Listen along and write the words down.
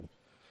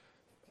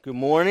Good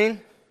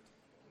morning.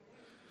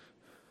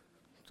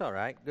 It's all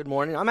right. Good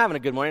morning. I'm having a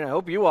good morning. I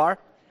hope you are.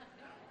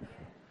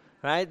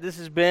 Right? This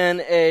has been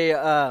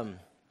a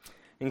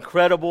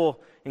incredible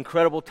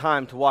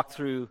time to walk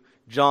through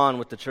John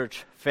with the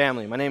church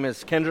family. My name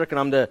is Kendrick, and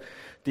I'm the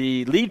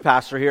lead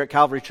pastor here at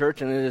Calvary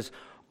Church, and it is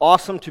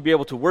awesome to be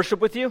able to worship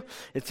with you.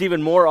 It's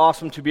even more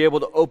awesome to be able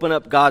to open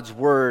up God's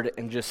Word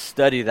and just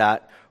study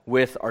that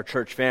with our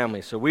church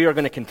family. So we are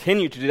going to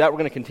continue to do that. We're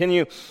going to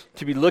continue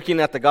to be looking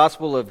at the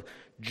Gospel of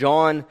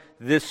John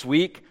this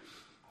week.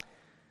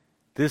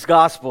 This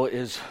gospel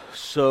is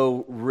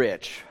so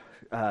rich.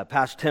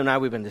 Pastor Tim and I,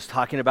 we've been just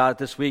talking about it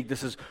this week.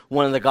 This is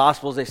one of the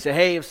gospels. They say,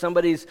 hey, if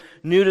somebody's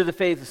new to the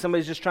faith, if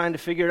somebody's just trying to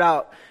figure it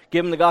out,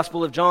 give them the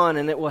Gospel of John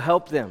and it will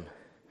help them.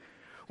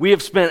 We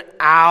have spent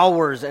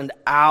hours and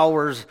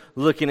hours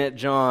looking at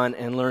John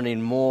and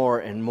learning more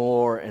and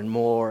more and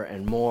more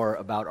and more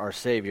about our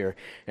Savior.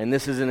 And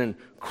this is an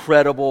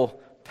incredible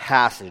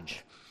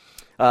passage.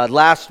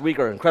 Last week,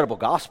 or incredible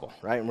gospel,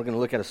 right? And we're going to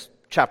look at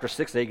chapter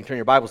 6 today. You can turn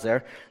your Bibles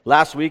there.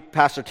 Last week,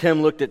 Pastor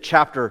Tim looked at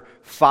chapter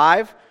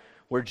 5,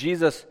 where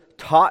Jesus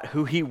taught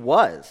who he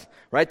was,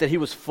 right? That he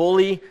was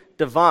fully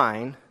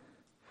divine,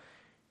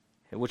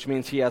 which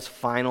means he has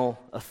final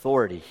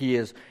authority. He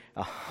is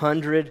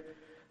 100%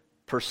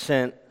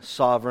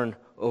 sovereign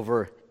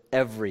over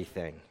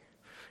everything.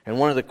 And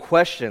one of the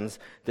questions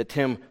that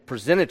Tim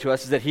presented to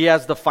us is that he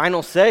has the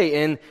final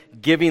say in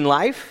giving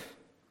life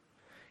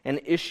and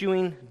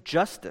issuing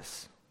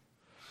justice.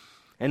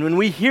 And when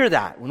we hear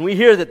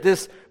that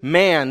this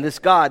man, this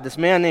God, this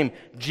man named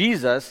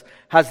Jesus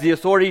has the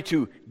authority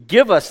to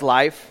give us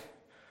life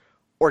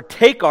or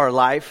take our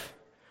life,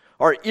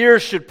 our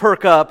ears should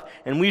perk up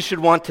and we should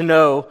want to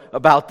know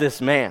about this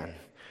man.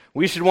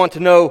 We should want to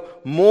know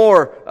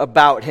more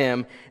about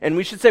him, and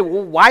we should say,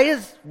 well,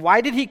 why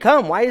did he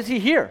come? Why is he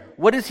here?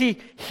 What is he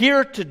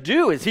here to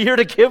do? Is he here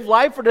to give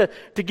life or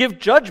to give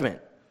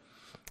judgment?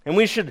 And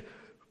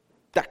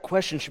that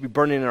question should be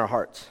burning in our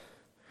hearts.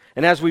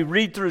 And as we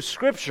read through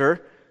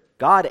Scripture,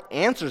 God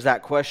answers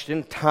that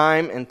question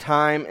time and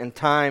time and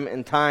time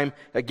and time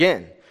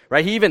again.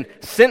 Right? He even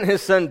sent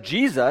his son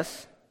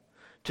Jesus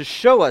to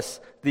show us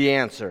the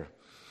answer.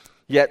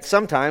 Yet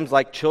sometimes,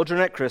 like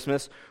children at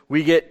Christmas,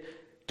 we get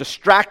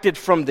distracted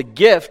from the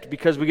gift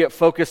because we get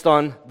focused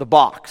on the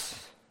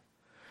box.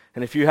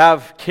 And if you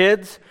have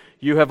kids,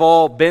 you have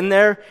all been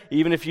there.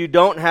 Even if you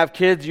don't have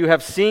kids, you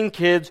have seen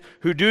kids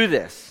who do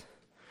this.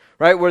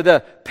 Right, where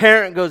the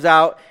parent goes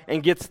out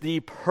and gets the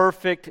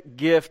perfect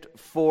gift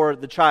for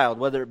the child,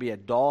 whether it be a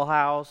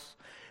dollhouse,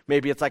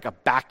 maybe it's like a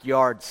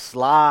backyard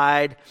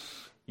slide.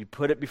 You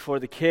put it before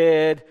the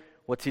kid.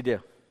 What's he do?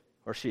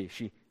 Or she?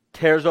 She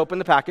tears open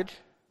the package,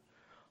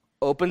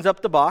 opens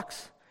up the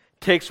box,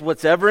 takes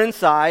whatever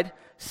inside,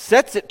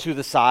 sets it to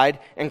the side,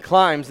 and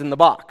climbs in the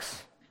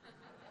box.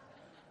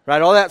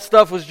 Right, all that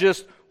stuff was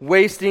just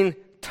wasting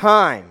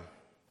time.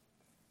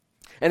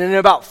 And then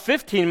about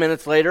 15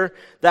 minutes later,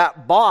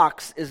 that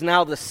box is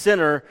now the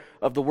center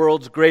of the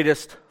world's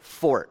greatest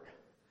fort.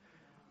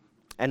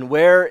 And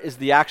where is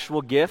the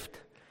actual gift?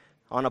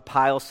 On a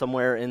pile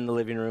somewhere in the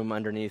living room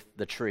underneath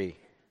the tree.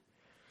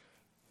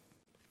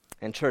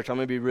 And church, I'm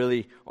going to be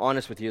really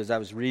honest with you as I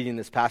was reading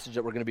this passage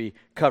that we're going to be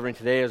covering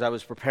today, as I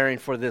was preparing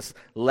for this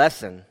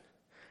lesson,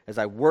 as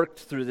I worked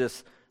through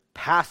this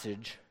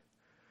passage,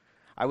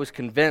 I was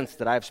convinced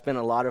that I've spent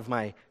a lot of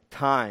my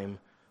time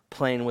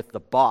playing with the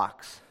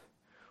box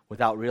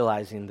without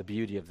realizing the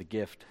beauty of the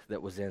gift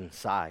that was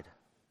inside.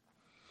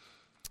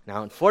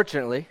 Now,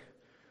 unfortunately,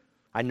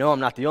 I know I'm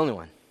not the only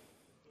one.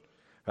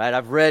 Right?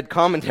 I've read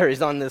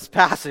commentaries on this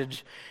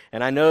passage,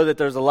 and I know that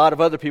there's a lot of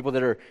other people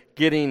that are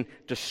getting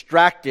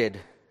distracted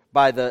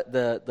by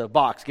the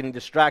box, getting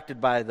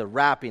distracted by the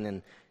wrapping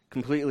and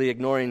completely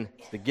ignoring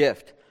the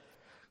gift.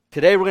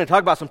 Today, we're going to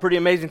talk about some pretty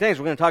amazing things.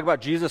 We're going to talk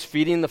about Jesus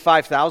feeding the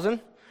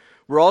 5,000.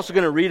 We're also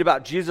going to read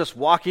about Jesus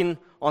walking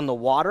on the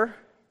water.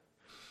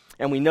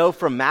 And we know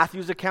from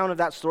Matthew's account of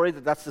that story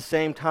that that's the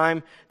same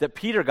time that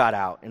Peter got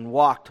out and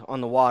walked on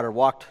the water,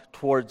 walked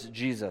towards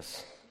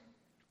Jesus.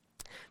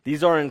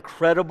 These are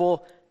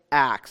incredible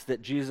acts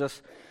that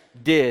Jesus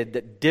did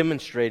that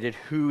demonstrated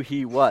who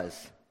he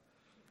was.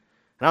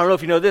 And I don't know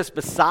if you know this,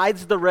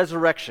 besides the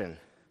resurrection,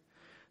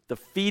 the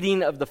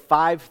feeding of the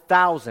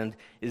 5,000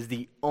 is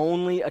the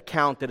only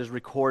account that is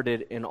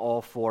recorded in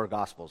all four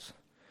Gospels.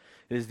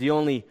 It is the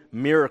only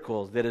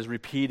miracle that is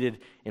repeated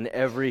in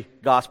every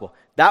gospel.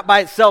 That by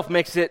itself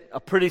makes it a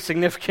pretty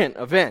significant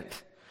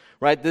event,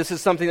 right? This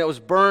is something that was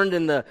burned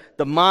in the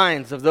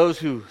minds of those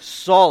who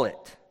saw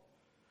it.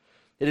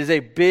 It is a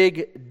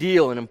big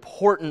deal, an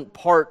important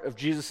part of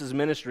Jesus'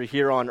 ministry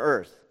here on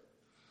earth.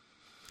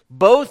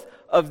 Both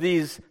of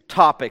these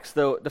topics,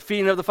 the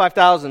feeding of the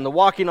 5,000, the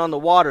walking on the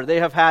water, they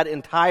have had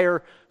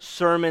entire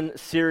sermon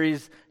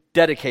series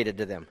dedicated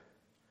to them.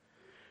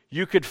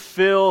 You could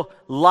fill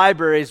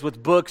libraries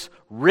with books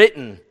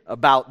written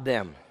about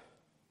them.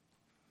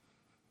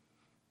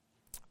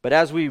 But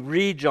as we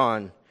read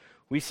John,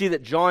 we see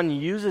that John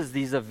uses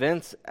these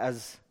events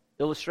as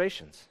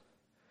illustrations.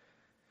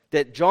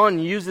 that John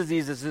uses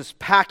these as this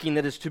packing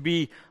that is to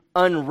be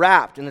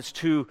unwrapped, and it's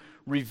to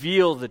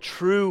reveal the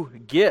true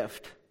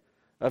gift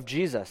of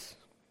Jesus.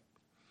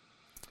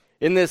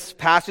 In this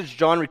passage,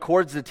 John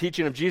records the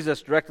teaching of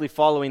Jesus directly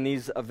following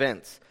these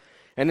events.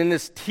 And in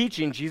this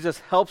teaching, Jesus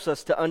helps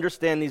us to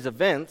understand these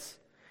events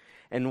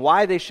and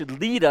why they should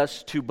lead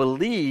us to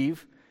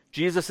believe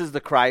Jesus is the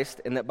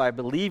Christ, and that by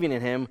believing in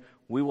him,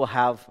 we will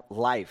have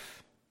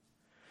life.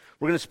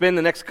 We're going to spend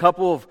the next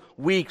couple of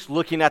weeks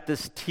looking at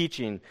this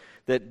teaching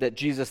that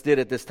Jesus did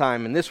at this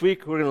time. And this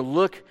week, we're going to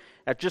look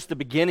at just the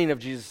beginning of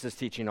Jesus'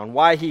 teaching, on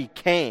why he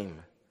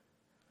came.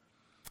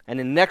 And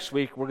then next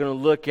week, we're going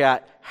to look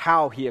at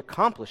how he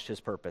accomplished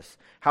his purpose,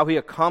 how he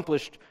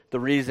accomplished the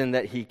reason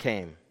that he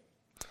came.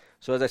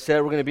 So as I said,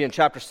 we're going to be in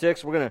chapter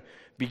 6. We're going to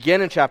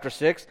begin in chapter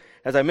 6.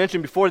 As I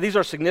mentioned before, these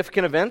are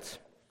significant events.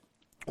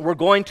 We're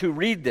going to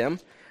read them.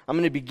 I'm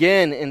going to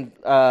begin in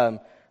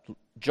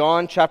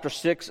John chapter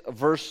 6,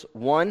 verse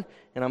 1,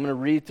 and I'm going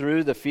to read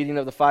through the feeding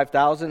of the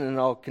 5,000, and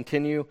I'll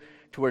continue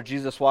to where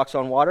Jesus walks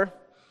on water.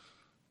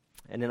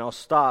 And then I'll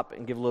stop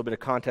and give a little bit of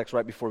context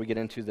right before we get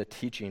into the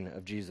teaching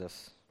of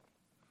Jesus.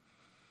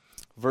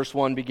 Verse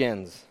 1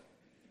 begins,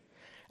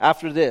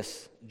 "After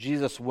this,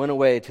 Jesus went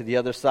away to the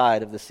other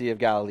side of the Sea of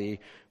Galilee,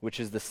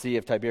 which is the Sea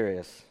of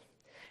Tiberias.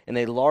 And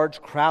a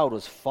large crowd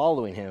was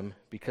following him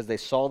because they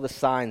saw the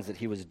signs that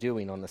he was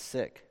doing on the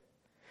sick.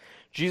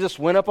 Jesus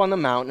went up on the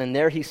mountain, and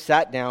there he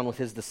sat down with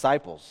his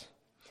disciples.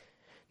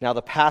 Now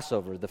the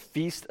Passover, the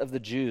feast of the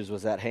Jews,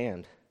 was at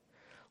hand.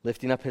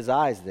 Lifting up his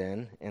eyes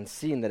then, and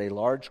seeing that a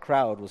large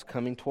crowd was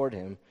coming toward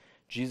him,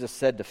 Jesus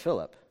said to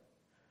Philip,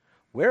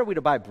 'Where are we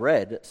to buy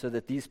bread so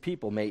that these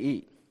people may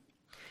eat?'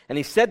 And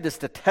he said this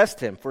to test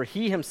him, for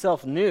he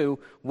himself knew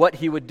what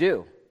he would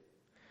do.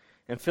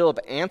 And Philip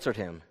answered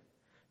him,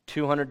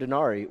 200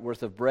 denarii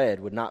worth of bread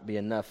would not be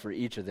enough for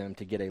each of them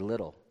to get a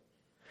little.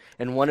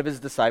 And one of his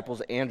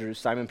disciples, Andrew,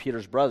 Simon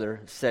Peter's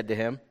brother, said to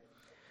him,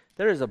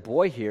 'There is a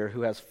boy here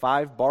who has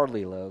 5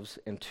 barley loaves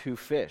and 2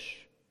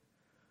 fish.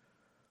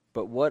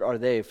 But what are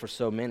they for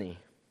so many?'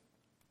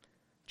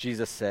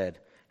 Jesus said,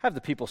 'Have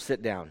the people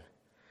sit down.'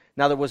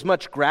 Now there was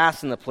much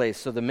grass in the place,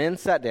 so the men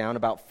sat down,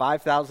 about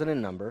 5,000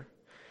 in number.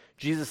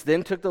 Jesus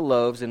then took the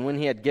loaves, and when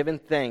he had given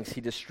thanks,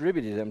 he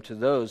distributed them to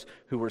those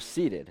who were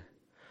seated.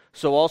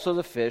 So also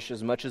the fish,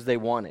 as much as they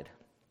wanted.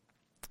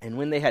 And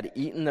when they had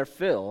eaten their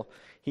fill,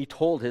 he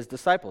told his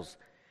disciples,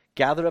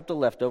 'Gather up the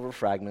leftover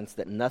fragments,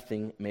 that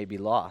nothing may be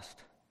lost.'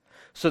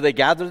 So they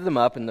gathered them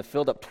up, and they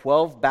filled up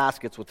 12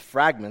 baskets with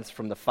fragments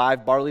from the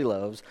 5 barley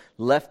loaves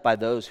left by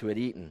those who had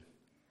eaten.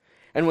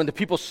 And when the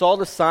people saw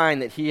the sign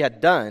that he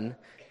had done,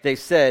 they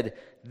said,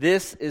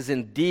 'This is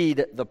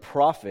indeed the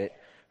prophet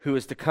who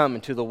is to come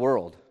into the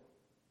world.'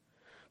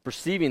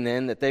 Perceiving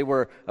then that they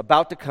were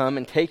about to come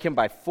and take him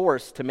by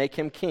force to make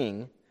him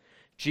king,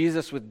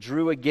 Jesus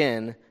withdrew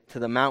again to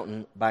the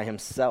mountain by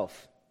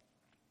himself.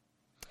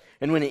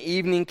 And when the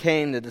evening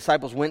came, the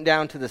disciples went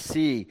down to the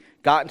sea,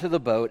 got into the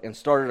boat, and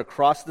started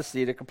across the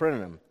sea to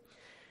Capernaum.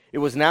 It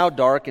was now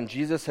dark, and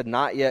Jesus had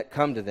not yet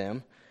come to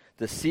them.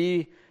 The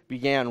sea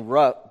became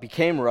rough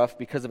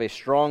because of a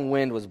strong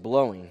wind was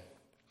blowing.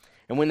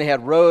 And when they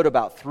had rowed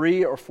about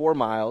 3 or 4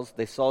 miles,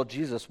 they saw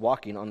Jesus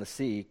walking on the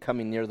sea,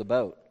 coming near the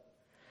boat.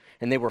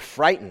 And they were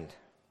frightened.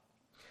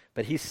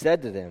 But he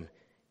said to them,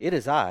 'It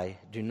is I,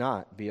 do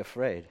not be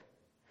afraid.'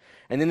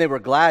 And then they were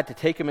glad to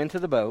take him into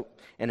the boat,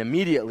 and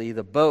immediately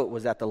the boat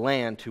was at the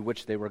land to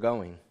which they were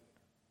going.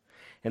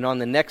 And on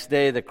the next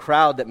day, the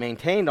crowd that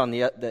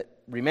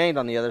remained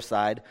on the other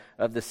side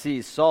of the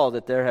sea saw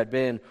that there had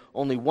been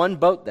only one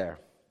boat there,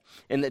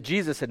 and that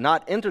Jesus had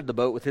not entered the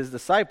boat with his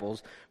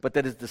disciples, but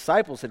that his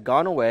disciples had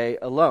gone away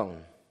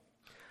alone.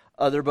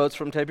 Other boats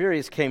from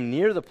Tiberias came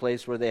near the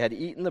place where they had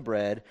eaten the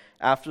bread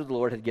after the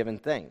Lord had given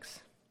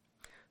thanks.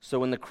 So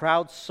when the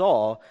crowd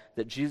saw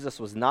that Jesus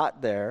was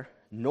not there,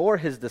 nor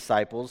his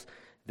disciples,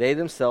 they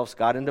themselves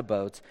got into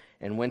boats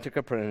and went to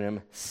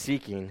Capernaum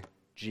seeking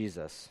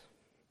Jesus."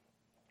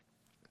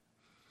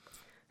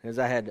 As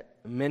I had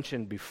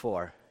mentioned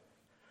before,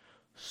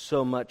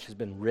 so much has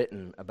been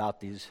written about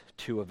these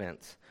two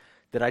events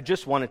that I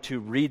just wanted to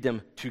read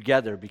them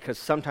together, because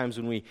sometimes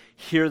when we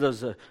hear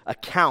those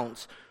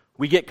accounts,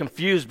 we get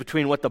confused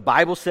between what the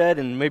Bible said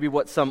and maybe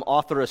what some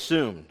author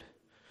assumed,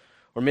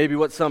 or maybe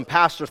what some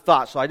pastor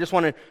thought. So I just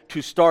wanted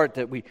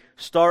to we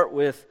start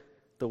with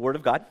the Word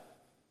of God,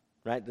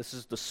 right? This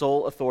is the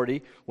sole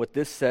authority. What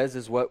this says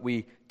is what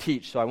we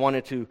teach. So I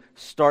wanted to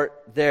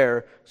start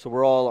there so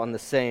we're all on the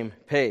same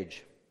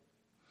page.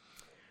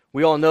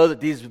 We all know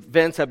that these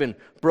events have been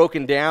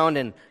broken down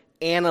and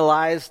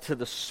analyzed to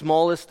the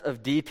smallest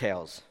of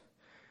details.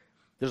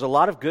 There's a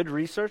lot of good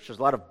research. There's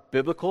a lot of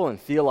biblical and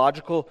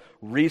theological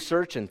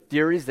research and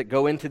theories that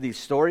go into these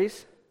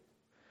stories.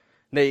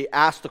 They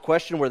ask the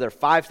question, were there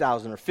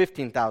 5,000 or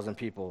 15,000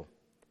 people?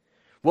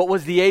 What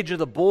was the age of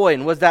the boy,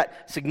 and was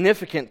that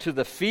significant to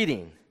the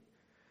feeding?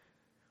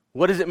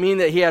 What does it mean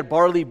that he had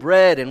barley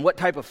bread, and what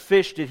type of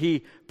fish did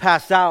he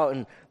pass out?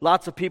 And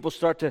lots of people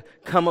start to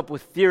come up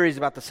with theories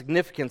about the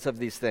significance of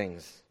these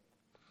things.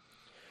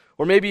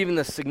 Or maybe even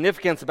the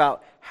significance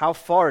about how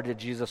far did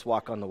Jesus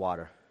walk on the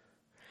water?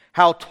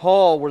 How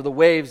tall were the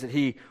waves that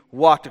he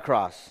walked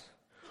across?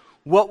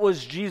 What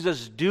was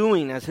Jesus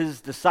doing as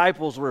his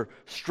disciples were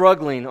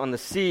struggling on the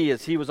sea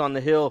as he was on the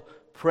hill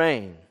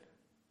praying?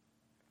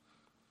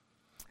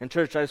 And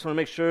church, I just want to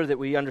make sure that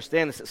we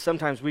understand this, that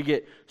sometimes we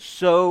get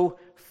so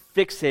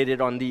fixated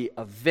on the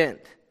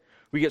event.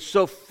 We get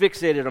so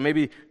fixated on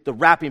maybe the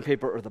wrapping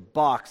paper or the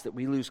box that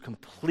we lose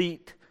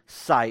complete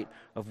sight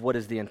of what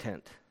is the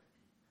intent.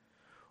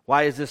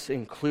 Why is this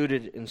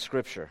included in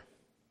Scripture?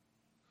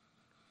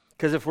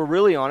 Because if we're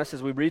really honest,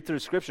 as we read through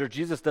Scripture,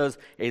 Jesus does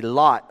a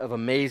lot of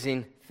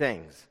amazing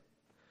things.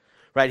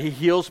 Right? He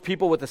heals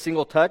people with a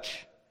single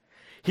touch.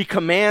 He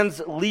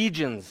commands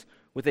legions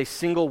with a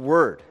single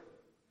word.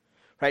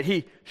 Right?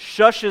 He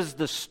shushes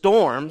the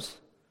storms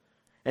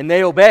and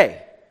they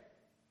obey.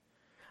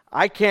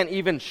 I can't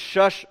even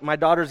shush my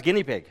daughter's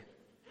guinea pig.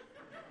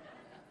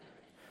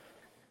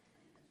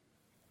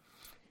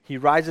 He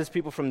rises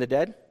people from the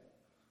dead.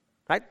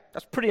 Right?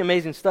 That's pretty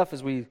amazing stuff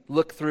as we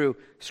look through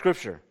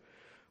Scripture.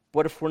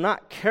 But if we're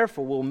not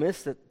careful, we'll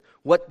miss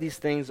what these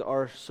things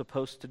are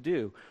supposed to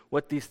do,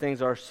 what these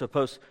things are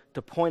supposed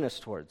to point us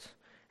towards.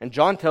 And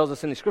John tells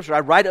us in the Scripture, I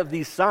write of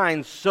these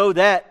signs so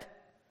that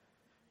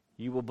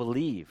you will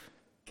believe,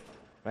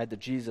 right, that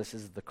Jesus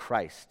is the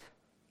Christ.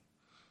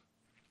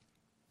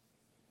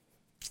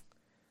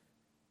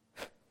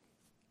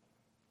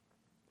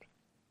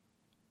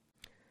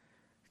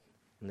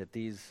 And that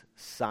these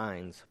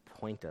signs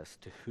point us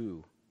to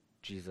who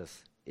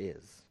Jesus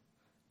is,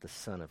 the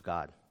Son of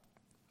God.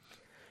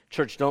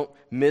 Church, don't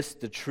miss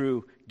the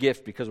true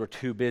gift because we're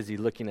too busy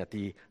looking at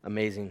the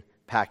amazing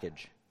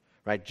package.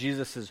 Right?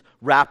 Jesus is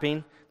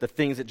wrapping the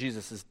things that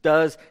Jesus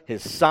does,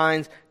 his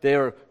signs, they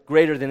are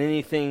greater than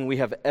anything we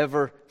have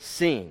ever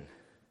seen.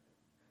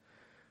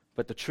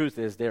 But the truth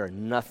is, they are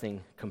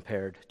nothing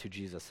compared to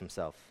Jesus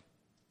himself.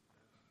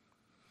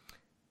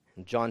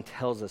 And John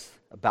tells us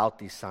about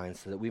these signs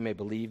so that we may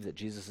believe that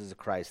Jesus is the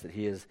Christ, that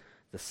he is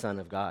the Son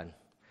of God.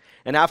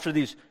 And after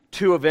these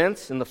two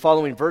events in the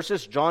following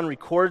verses, John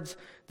records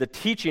the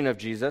teaching of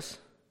Jesus,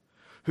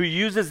 who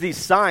uses these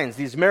signs,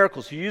 these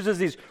miracles, who uses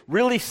these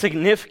really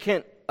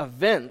significant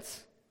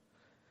events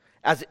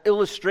as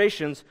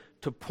illustrations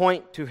to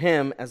point to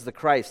him as the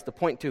Christ, to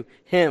point to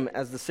him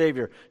as the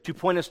Savior, to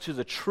point us to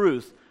the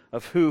truth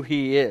of who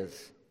he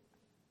is.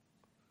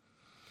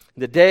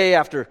 The day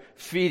after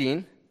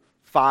feeding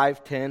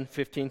 5, 10,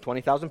 15,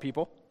 20,000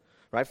 people,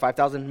 right,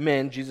 5,000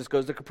 men, Jesus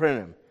goes to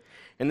Capernaum.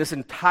 And this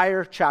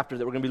entire chapter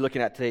that we're going to be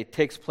looking at today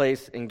takes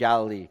place in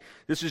Galilee.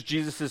 This is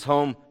Jesus'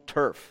 home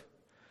turf.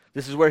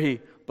 This is where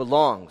he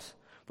belongs.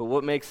 But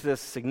what makes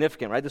this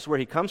significant, right? This is where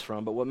he comes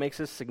from, but what makes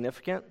this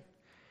significant?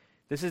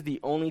 This is the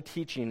only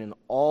teaching in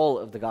all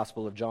of the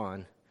Gospel of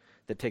John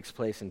that takes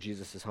place in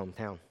Jesus'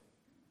 hometown.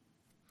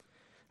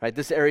 Right?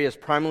 This area is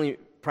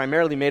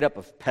primarily made up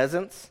of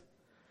peasants.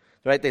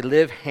 Right? They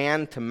live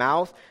hand to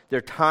mouth.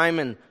 Their time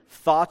and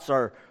thoughts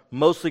are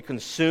mostly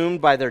consumed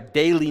by their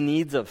daily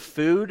needs of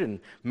food and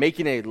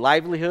making a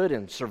livelihood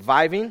and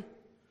surviving.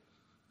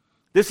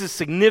 This is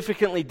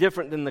significantly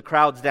different than the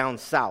crowds down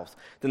south,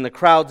 than the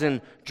crowds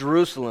in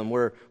Jerusalem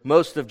where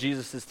most of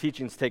Jesus'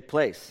 teachings take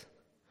place.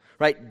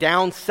 Right?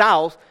 Down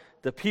south,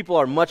 the people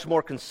are much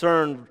more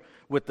concerned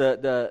with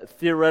the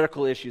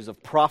theoretical issues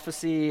of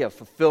prophecy, of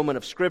fulfillment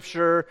of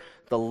Scripture,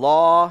 the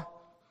law,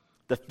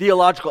 the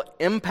theological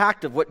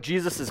impact of what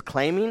Jesus is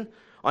claiming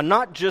on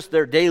not just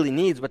their daily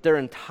needs, but their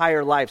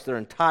entire lives, their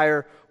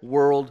entire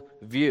world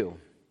view.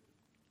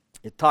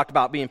 It talked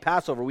about being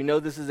Passover. We know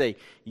this is a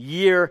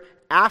year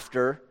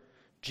after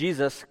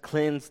Jesus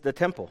cleansed the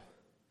temple.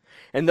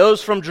 And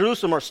those from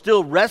Jerusalem are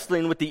still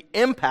wrestling with the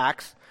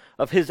impacts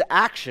of his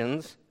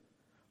actions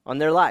on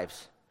their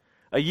lives.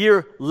 A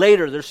year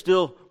later, they're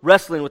still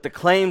wrestling with the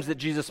claims that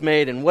Jesus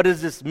made and what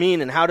does this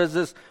mean and how does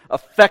this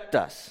affect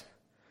us?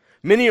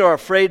 Many are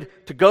afraid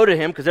to go to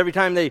him because every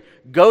time they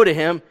go to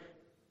him,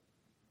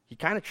 he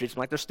kind of treats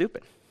them like they're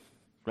stupid,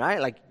 right?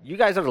 Like, you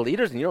guys are the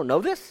leaders and you don't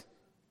know this?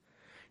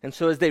 And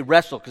so as they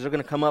wrestle, because they're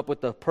going to come up with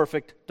the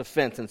perfect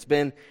defense, and it's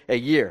been a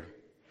year.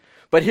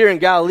 But here in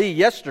Galilee,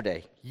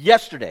 yesterday,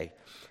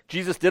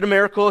 Jesus did a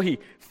miracle. He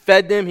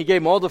fed them. He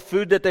gave them all the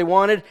food that they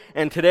wanted.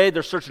 And today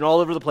they're searching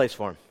all over the place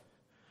for him.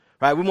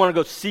 Right? We want to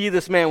go see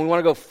this man. We want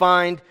to go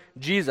find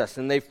Jesus.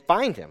 And they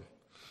find him.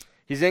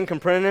 He's in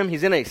Capernaum.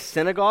 He's in a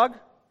synagogue.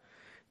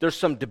 There's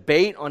some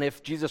debate on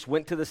if Jesus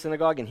went to the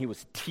synagogue and he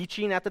was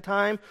teaching at the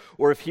time,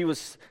 or if he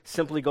was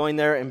simply going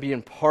there and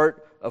being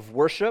part of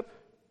worship.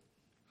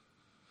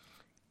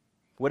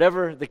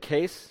 Whatever the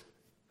case,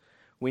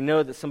 we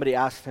know that somebody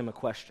asked him a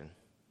question.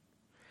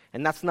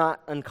 And that's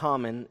not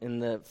uncommon in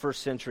the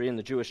first century in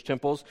the Jewish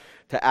temples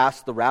to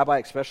ask the rabbi,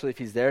 especially if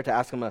he's there, to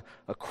ask him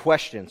a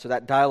question. So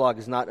that dialogue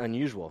is not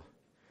unusual.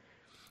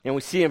 And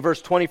we see in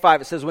verse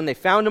 25, it says, when they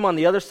found him on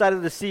the other side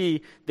of the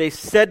sea, they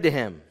said to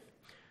him,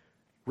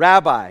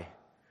 Rabbi,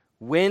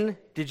 when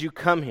did you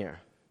come here?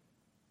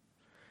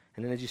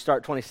 And then as you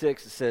start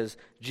 26, it says,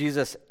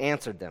 Jesus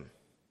answered them.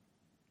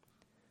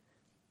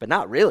 But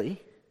not really.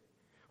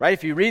 Right?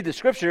 If you read the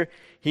scripture,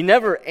 he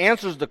never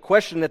answers the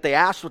question that they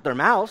asked with their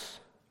mouths.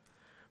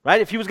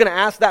 Right? If he was going to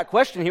ask that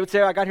question, he would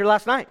say, I got here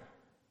last night.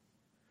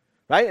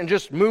 Right? And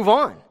just move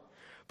on.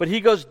 But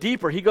he goes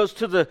deeper. He goes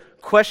to the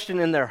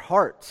question in their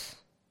hearts.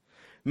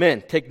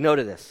 Men, take note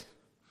of this.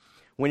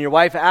 When your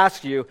wife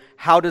asks you,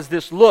 how does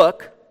this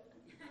look?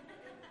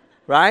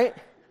 Right?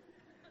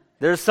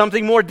 There's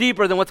something more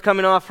deeper than what's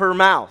coming off her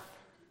mouth.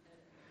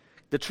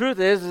 The truth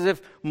is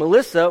if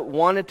Melissa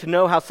wanted to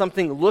know how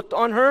something looked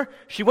on her,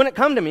 she wouldn't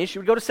come to me. She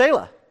would go to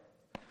Selah.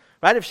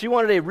 Right? If she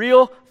wanted a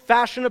real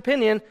fashion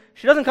opinion,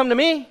 she doesn't come to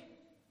me.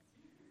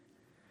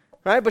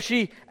 Right? But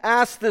she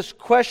asked this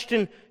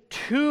question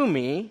to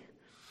me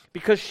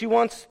because she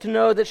wants to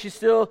know that she's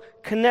still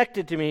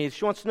connected to me.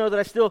 She wants to know that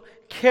I still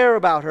care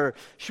about her.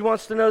 She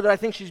wants to know that I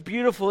think she's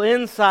beautiful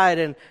inside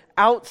and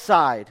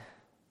outside.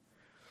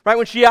 Right?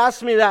 When she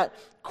asks me that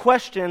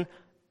question,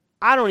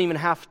 I don't even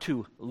have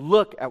to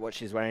look at what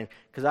she's wearing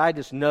because I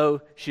just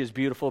know she is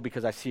beautiful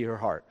because I see her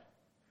heart.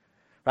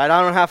 Right?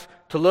 I don't have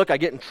to look. I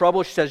get in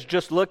trouble. She says,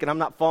 just look, and I'm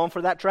not falling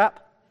for that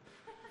trap.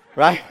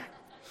 Right?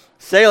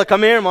 Selah,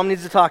 come here. Mom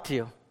needs to talk to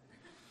you.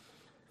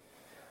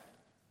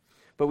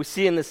 But we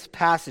see in this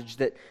passage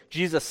that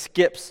Jesus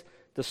skips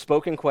the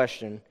spoken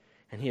question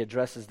and he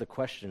addresses the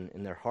question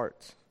in their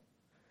hearts.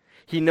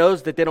 He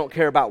knows that they don't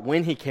care about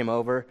when he came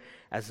over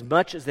as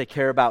much as they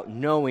care about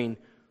knowing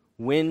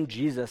when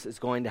Jesus is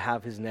going to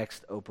have his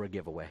next Oprah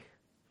giveaway.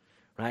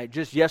 Right?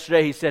 Just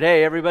yesterday he said,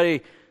 hey,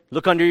 everybody,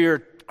 look under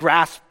your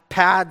grass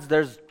pads.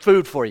 There's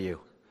food for you.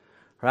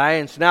 Right?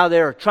 And so now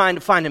they're trying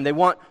to find him. They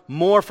want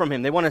more from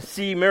him. They want to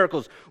see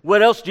miracles.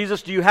 What else,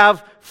 Jesus, do you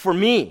have for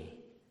me?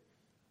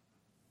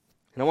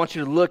 And I want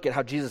you to look at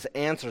how Jesus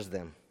answers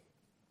them.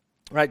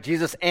 Right?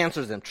 Jesus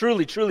answers them.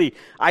 Truly, truly,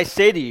 I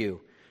say to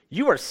you,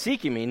 you are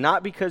seeking me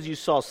not because you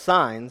saw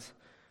signs,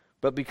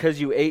 but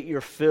because you ate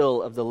your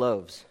fill of the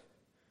loaves.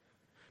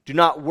 Do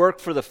not work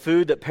for the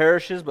food that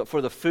perishes, but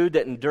for the food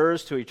that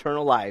endures to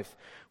eternal life,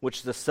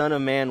 which the Son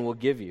of Man will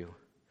give you.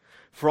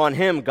 For on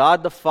him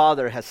God the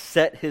Father has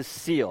set his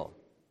seal.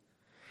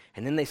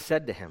 And then they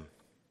said to him,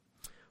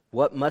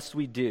 what must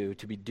we do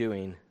to be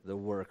doing the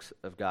works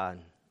of God?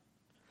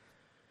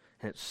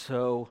 And it's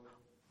so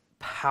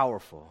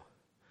powerful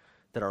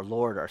that our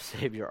Lord, our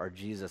Savior, our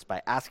Jesus,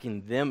 by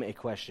asking them a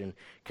question,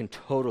 can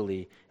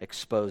totally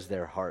expose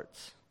their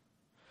hearts.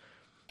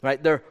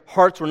 Right? Their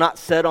hearts were not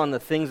set on the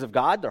things of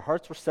God. Their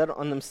hearts were set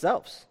on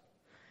themselves.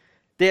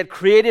 They had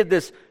created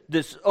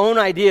this own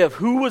idea of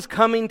who was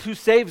coming to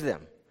save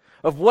them,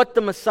 of what the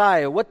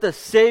Messiah, what the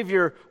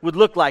Savior would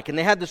look like. And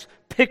they had this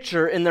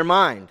picture in their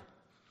mind.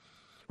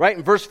 Right?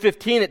 In verse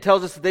 15, it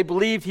tells us that they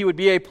believed he would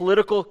be a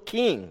political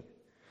king.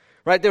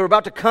 Right? They were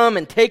about to come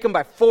and take him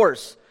by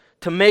force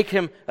to make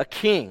him a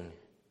king.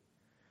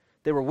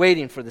 They were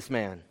waiting for this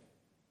man.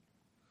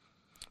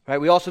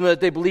 Right? We also know that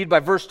they believed by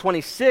verse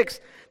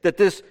 26 that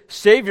this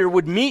Savior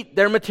would meet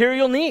their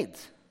material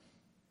needs.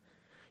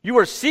 You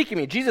are seeking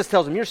me. Jesus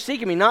tells them, you're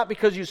seeking me not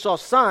because you saw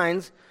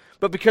signs,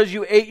 but because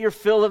you ate your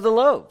fill of the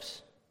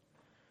loaves.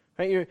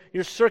 Right?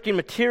 You're seeking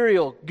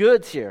material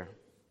goods here.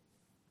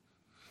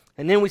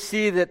 And then we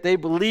see that they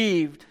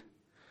believed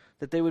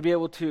that they would be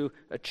able to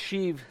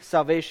achieve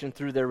salvation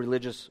through their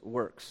religious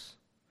works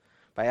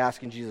by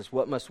asking Jesus,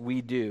 what must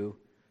we do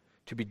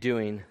to be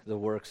doing the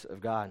works of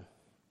God?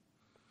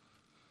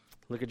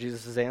 Look at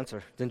Jesus'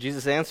 answer. Then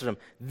Jesus answered him,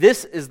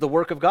 this is the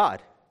work of God,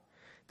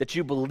 that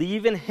you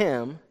believe in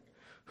him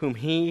whom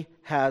he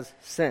has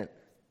sent.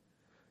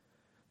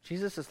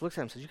 Jesus just looks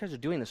at him and says, you guys are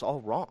doing this all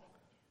wrong.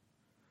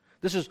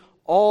 This is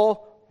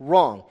all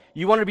wrong.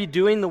 You want to be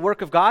doing the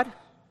work of God?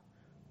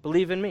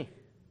 Believe in me.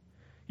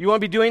 You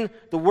want to be doing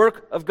the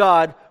work of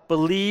God?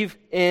 Believe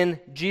in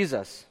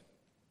Jesus.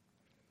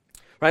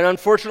 Right?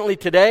 Unfortunately,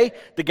 today,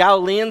 the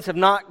Galileans have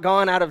not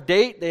gone out of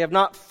date. They have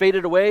not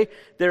faded away.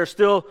 They're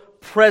still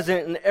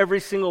present in every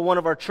single one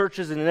of our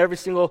churches and in every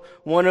single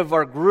one of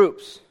our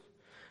groups.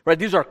 Right?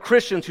 These are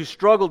Christians who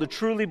struggle to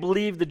truly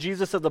believe the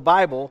Jesus of the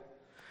Bible,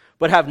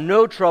 but have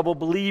no trouble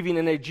believing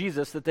in a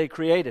Jesus that they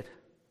created.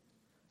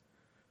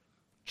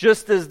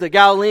 Just as the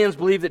Galileans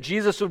believed that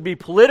Jesus would be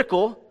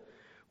political,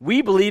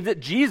 we believe that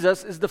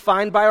Jesus is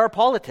defined by our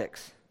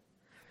politics.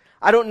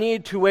 I don't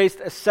need to waste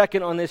a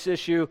second on this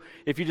issue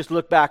if you just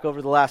look back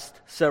over the last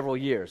several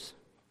years.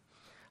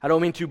 I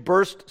don't mean to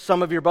burst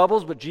some of your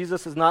bubbles, but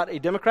Jesus is not a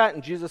Democrat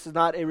and Jesus is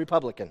not a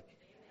Republican.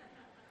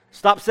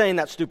 Stop saying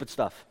that stupid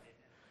stuff.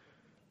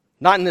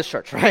 Not in this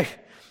church, right?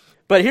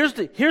 But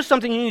here's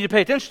something you need to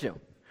pay attention to,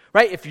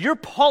 right? If your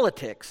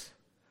politics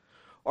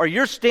are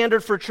your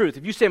standard for truth,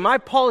 if you say my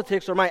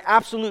politics are my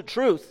absolute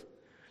truth,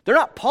 they're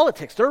not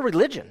politics, they're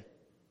religion.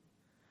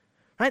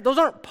 Right? Those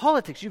aren't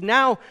politics. You've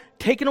now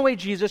taken away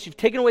Jesus, you've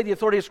taken away the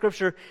authority of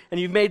Scripture,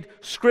 and you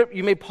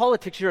made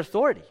politics your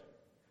authority.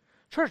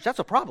 Church, that's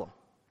a problem.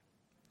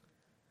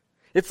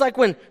 It's like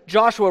when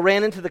Joshua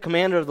ran into the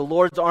commander of the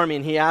Lord's army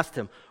and he asked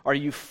him, are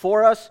you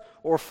for us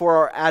or for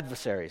our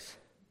adversaries?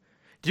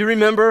 Do you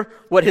remember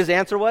what his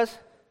answer was?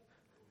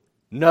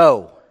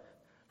 No.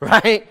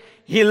 Right?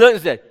 He looked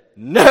and said,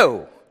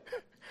 no.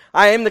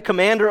 I am the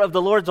commander of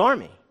the Lord's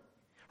army,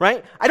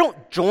 right? I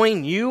don't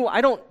join you.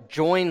 I don't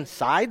join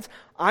sides.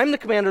 I'm the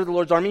commander of the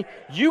Lord's army.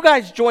 You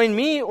guys join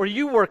me or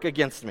you work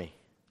against me.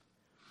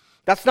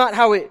 That's not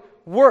how it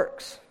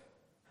works.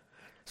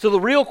 So the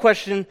real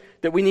question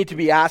that we need to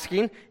be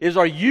asking is,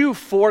 are you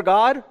for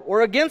God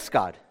or against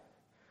God?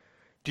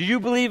 Do you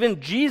believe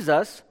in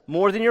Jesus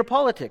more than your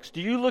politics?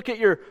 Do you look at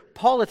your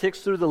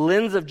politics through the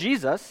lens of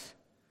Jesus,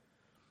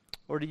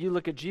 or do you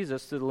look at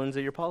Jesus through the lens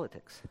of your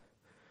politics?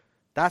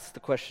 That's the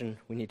question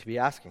we need to be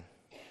asking.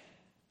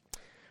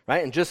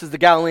 Right? And just as the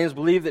Galileans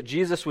believed that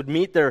Jesus would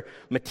meet their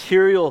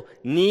material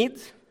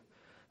needs,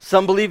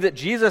 some believe that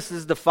Jesus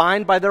is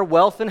defined by their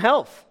wealth and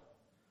health.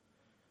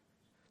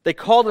 They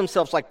call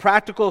themselves like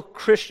practical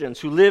Christians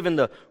who live in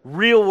the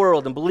real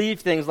world and believe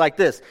things like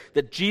this,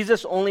 that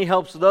Jesus only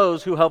helps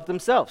those who help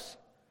themselves.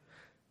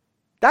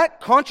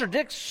 That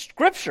contradicts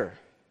Scripture,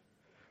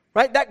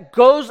 right? That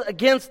goes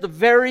against the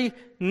very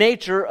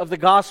nature of the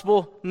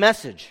gospel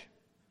message.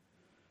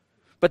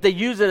 But they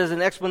use it as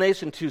an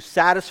explanation to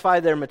satisfy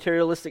their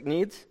materialistic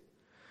needs,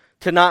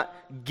 to not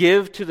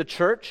give to the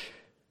church,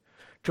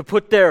 to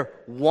put their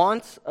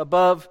wants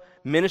above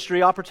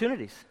ministry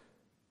opportunities.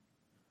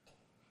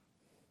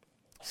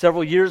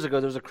 Several years ago,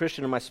 there was a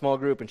Christian in my small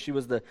group, and she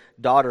was the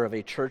daughter of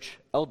a church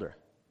elder.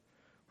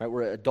 Right?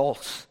 We're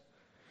adults.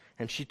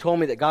 And she told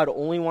me that God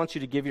only wants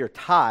you to give your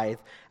tithe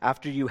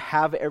after you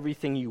have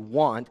everything you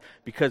want,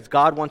 because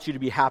God wants you to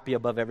be happy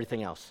above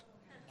everything else.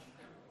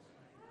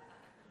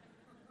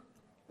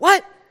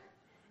 What?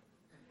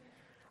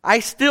 I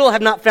still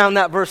have not found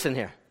that verse in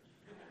here.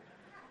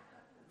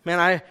 Man,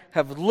 I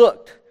have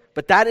looked,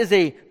 but that is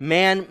a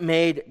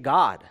man-made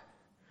God.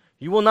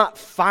 You will not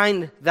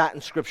find that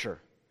in Scripture.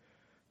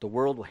 The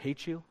world will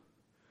hate you.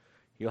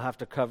 You'll have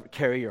to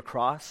carry your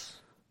cross.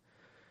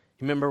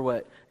 You remember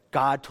what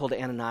God told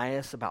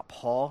Ananias about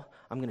Paul?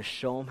 I'm going to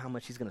show him how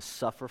much he's going to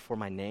suffer for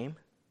my name.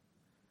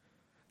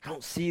 I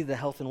don't see the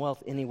health and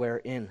wealth anywhere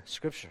in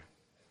Scripture.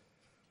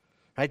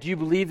 Right? Do you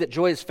believe that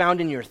joy is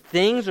found in your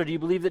things, or do you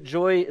believe that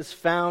joy is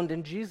found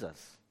in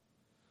Jesus?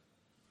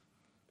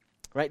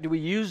 Right? Do we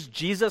use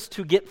Jesus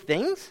to get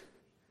things?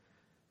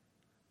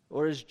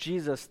 Or is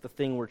Jesus the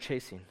thing we're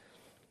chasing?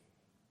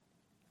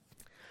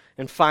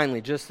 And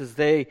finally, just as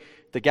the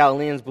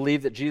Galileans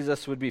believed that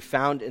Jesus would be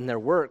found in their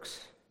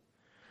works,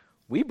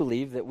 we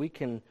believe that we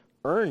can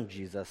earn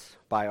Jesus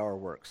by our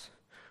works.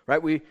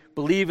 Right? We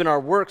believe in our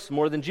works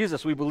more than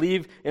Jesus. We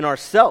believe in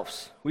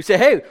ourselves. We say,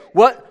 hey,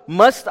 what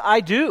must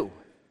I do?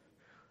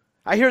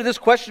 I hear this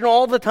question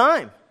all the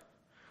time.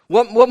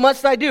 What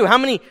must I do? How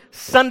many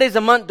Sundays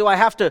a month do I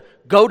have to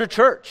go to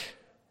church?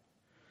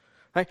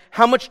 Right?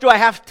 How much do I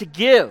have to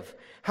give?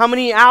 How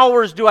many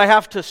hours do I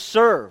have to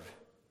serve?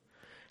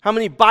 How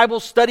many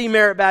Bible study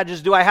merit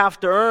badges do I have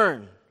to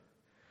earn?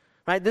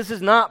 Right? This is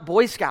not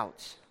Boy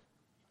Scouts.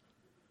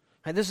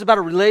 Right? This is about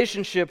a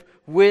relationship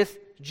with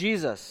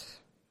Jesus.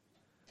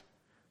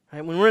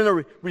 Right? When we're in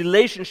a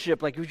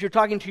relationship, like if you're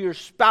talking to your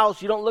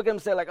spouse, you don't look at them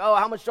and say like, oh,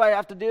 how much do I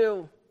have to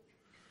do?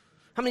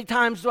 How many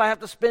times do I have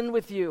to spend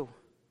with you?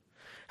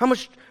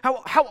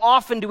 How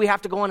often do we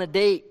have to go on a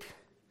date?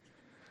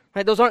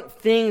 Right? Those aren't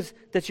things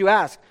that you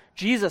ask.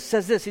 Jesus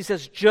says this. He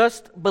says,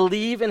 just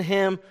believe in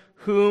him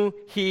whom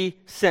he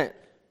sent.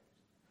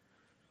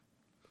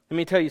 Let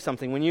me tell you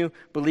something. When you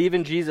believe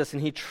in Jesus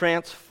and he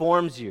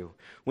transforms you,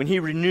 when he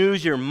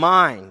renews your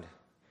mind,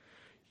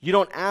 you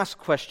don't ask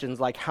questions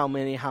like how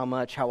many, how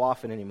much, how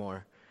often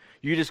anymore.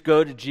 You just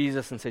go to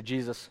Jesus and say,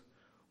 Jesus,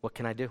 what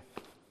can I do?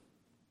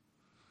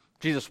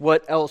 Jesus,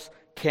 what else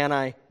can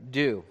I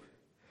do?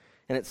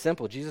 And it's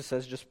simple. Jesus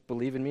says, just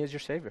believe in me as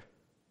your Savior.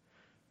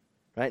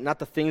 Right? Not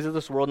the things of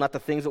this world, not the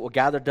things that will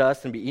gather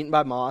dust and be eaten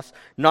by moths,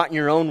 not in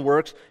your own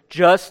works.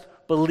 Just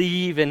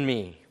believe in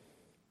me.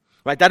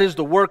 Right? That is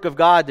the work of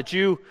God, that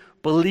you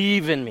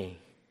believe in me.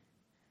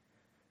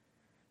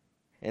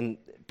 And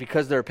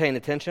because they're paying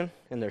attention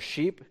and they're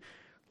sheep,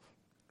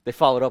 they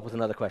followed up with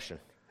another question.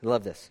 I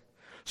love this.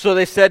 So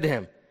they said to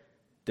him,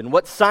 then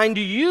what sign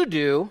do you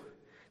do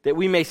that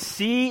we may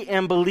see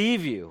and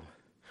believe you?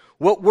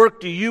 What work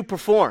do you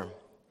perform?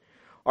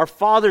 Our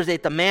fathers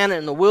ate the manna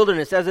in the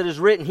wilderness, as it is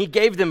written, he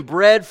gave them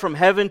bread from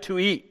heaven to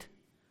eat.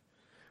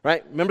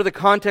 Right? Remember the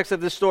context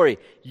of this story.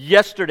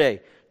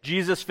 Yesterday,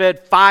 Jesus fed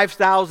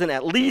 5,000,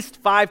 at least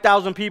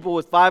 5,000 people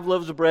with 5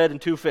 loaves of bread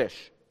and 2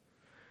 fish.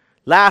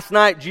 Last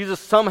night, Jesus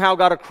somehow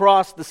got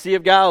across the Sea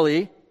of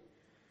Galilee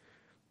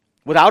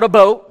without a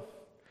boat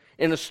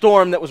in a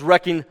storm that was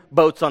wrecking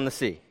boats on the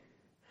sea.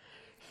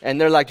 And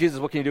they're like,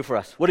 Jesus, what can you do for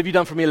us? What have you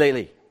done for me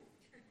lately?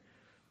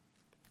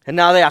 And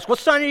now they ask, what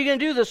sign are you going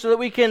to do this so that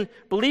we can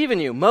believe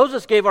in you?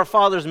 Moses gave our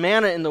fathers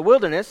manna in the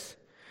wilderness.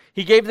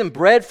 He gave them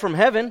bread from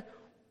heaven.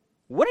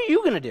 What are you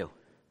going to do?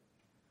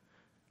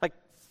 Like,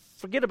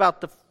 forget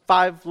about the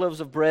 5 loaves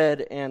of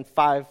bread and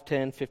 5,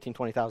 10, 15,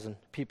 20,000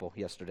 people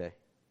yesterday.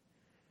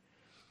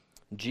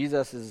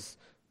 Jesus is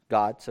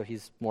God, so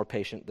he's more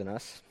patient than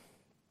us.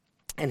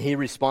 And he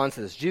responds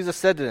to this. Jesus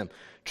said to them,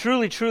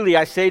 truly, truly,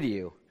 I say to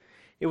you,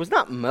 it was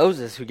not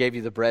Moses who gave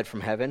you the bread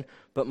from heaven,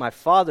 but my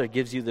Father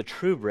gives you the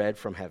true bread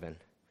from heaven.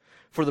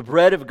 For the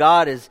bread of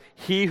God is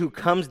he who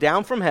comes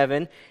down from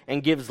heaven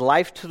and gives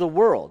life to the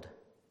world.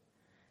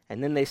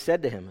 And then they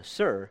said to him,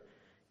 Sir,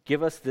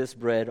 give us this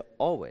bread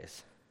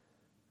always.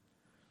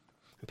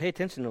 And pay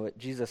attention to what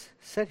Jesus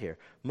said here.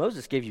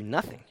 Moses gave you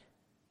nothing.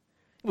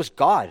 It was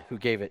God who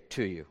gave it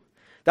to you.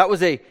 That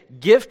was a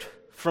gift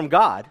from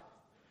God.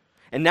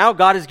 And now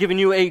God has given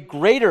you a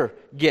greater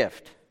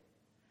gift.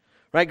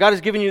 Right? God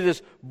has given you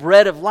this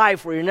bread of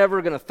life where you're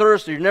never going to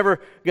thirst or you're never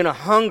going to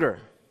hunger.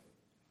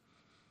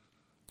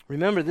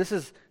 Remember, this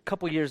is a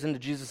couple years into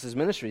Jesus'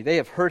 ministry. They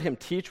have heard him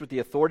teach with the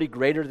authority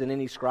greater than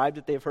any scribe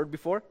that they have heard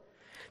before.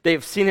 They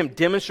have seen him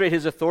demonstrate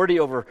his authority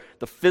over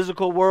the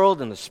physical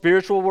world and the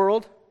spiritual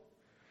world.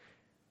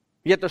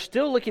 Yet they're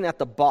still looking at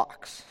the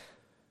box.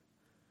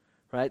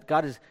 Right?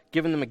 God has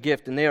given them a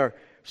gift, and they are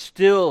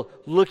still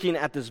looking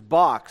at this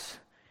box,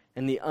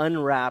 and the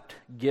unwrapped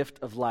gift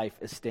of life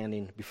is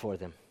standing before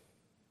them.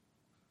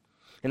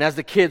 And as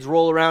the kids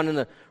roll around in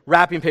the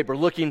wrapping paper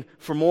looking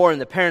for more, and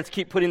the parents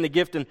keep putting the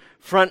gift in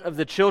front of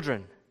the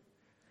children,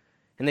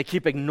 and they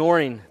keep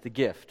ignoring the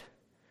gift.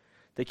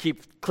 They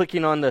keep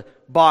clicking on the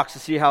box to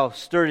see how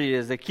sturdy it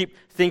is. They keep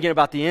thinking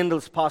about the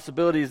endless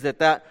possibilities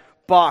that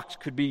box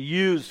could be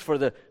used for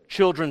the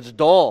children's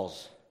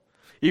dolls,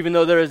 even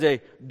though there is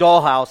a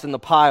dollhouse in the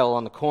pile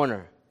on the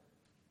corner.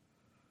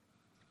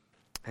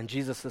 And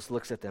Jesus just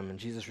looks at them, and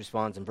Jesus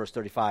responds in verse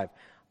 35,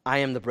 I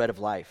am the bread of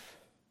life.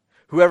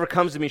 Whoever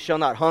comes to me shall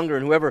not hunger,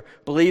 and whoever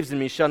believes in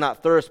me shall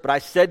not thirst. But I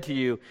said to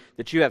you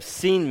that you have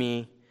seen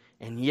me,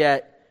 and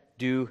yet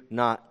do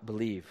not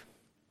believe.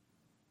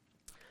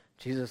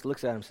 Jesus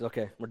looks at him and says,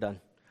 okay, we're done.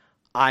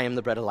 I am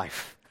the bread of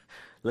life.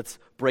 Let's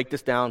break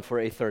this down for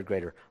a third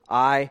grader.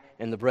 I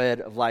am the bread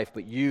of life,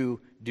 but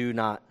you do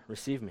not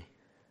receive me.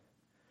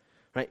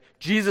 Right?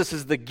 Jesus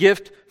is the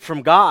gift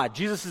from God.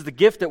 Jesus is the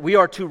gift that we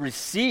are to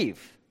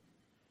receive.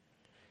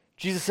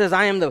 Jesus says,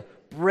 I am the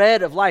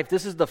bread of life.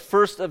 This is the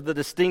first of the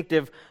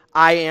distinctive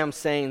I am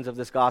sayings of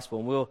this gospel.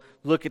 And we'll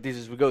look at these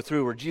as we go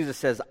through, where Jesus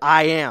says,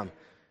 I am.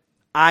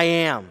 I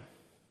am.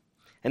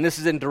 And this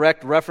is in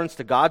direct reference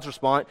to God's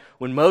response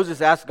when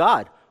Moses asked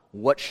God,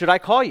 what should I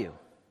call you?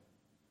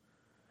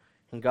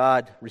 And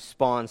God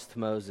responds to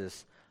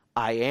Moses,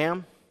 I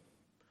am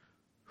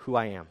who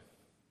I am.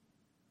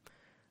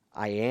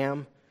 I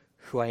am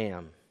who I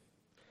am.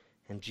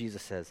 And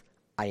Jesus says,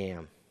 I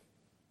am.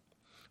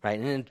 Right?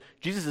 And in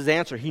Jesus'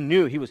 answer, he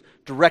knew he was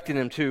directing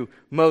them to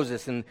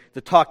Moses and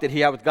the talk that he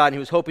had with God. And he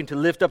was hoping to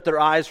lift up their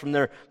eyes from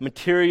their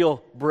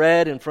material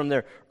bread and from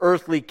their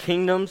earthly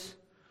kingdoms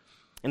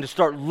and to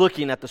start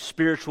looking at the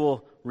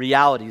spiritual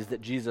realities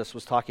that Jesus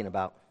was talking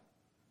about.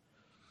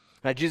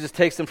 Now, Jesus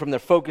takes them from their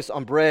focus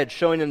on bread,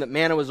 showing them that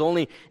manna was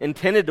only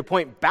intended to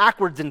point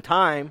backwards in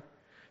time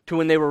to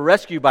when they were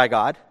rescued by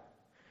God.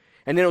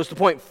 And then it was to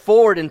point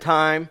forward in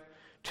time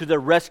to their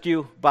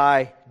rescue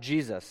by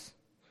Jesus,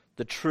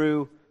 the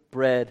true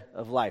bread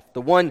of life.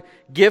 The one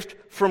gift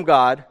from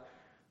God,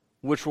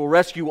 which will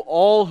rescue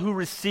all who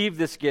receive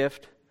this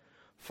gift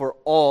for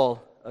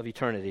all of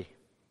eternity.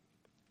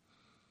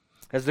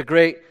 As the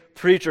great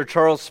preacher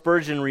Charles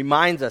Spurgeon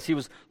reminds us, he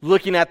was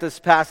looking at this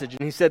passage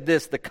and he said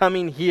this, the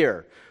coming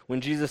here.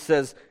 When Jesus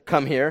says,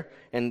 come here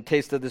and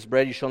taste of this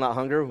bread, you shall not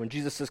hunger. When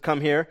Jesus says,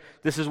 come here,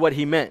 this is what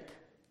he meant.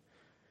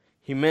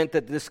 He meant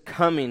that this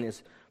coming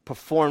is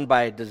performed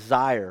by a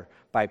desire,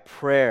 by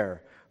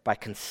prayer, by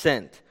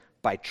consent,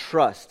 by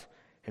trust,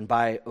 and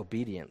by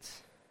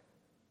obedience.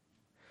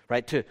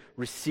 Right? To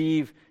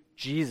receive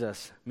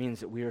Jesus means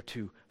that we are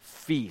to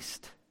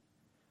feast.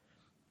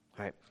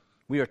 Right?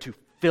 We are to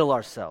fill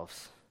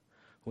ourselves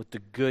with the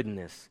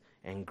goodness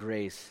and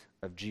grace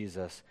of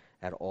Jesus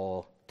at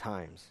all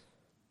times.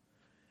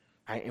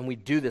 Right? And we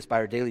do this by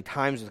our daily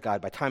times with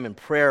God, by time in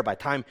prayer, by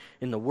time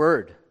in the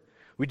Word.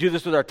 We do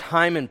this with our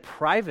time in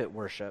private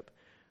worship.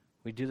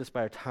 We do this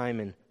by our time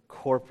in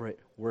corporate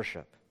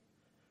worship.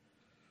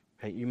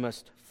 Right? You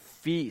must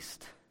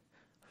feast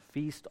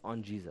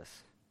on Jesus.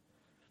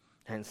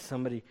 And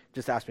somebody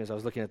just asked me as I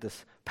was looking at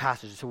this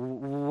passage, so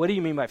what do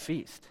you mean by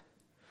feast?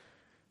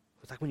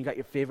 It's like when you got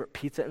your favorite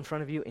pizza in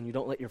front of you and you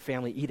don't let your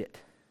family eat it.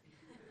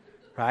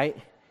 Right?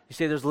 You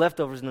say there's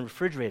leftovers in the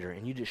refrigerator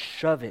and you just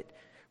shove it.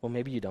 Well,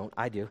 maybe you don't.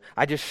 I do.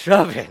 I just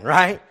shove it,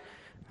 right?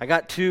 I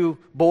got 2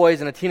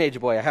 boys and a teenage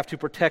boy. I have to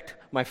protect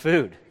my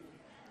food.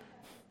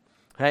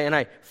 Right? And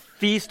I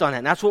feast on it.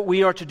 And that's what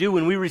we are to do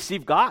when we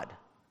receive God.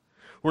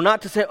 We're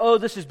not to say, oh,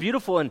 this is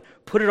beautiful, and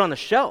put it on the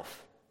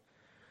shelf.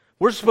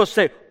 We're supposed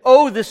to say,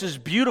 oh, this is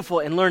beautiful,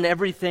 and learn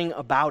everything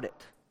about it.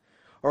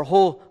 Our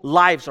whole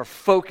lives are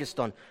focused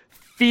on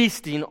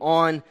feasting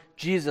on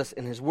Jesus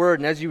and His Word.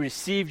 And as you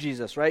receive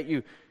Jesus, right,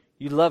 you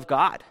love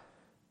God.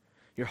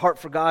 Your heart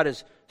for God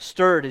is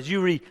stirred. As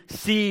you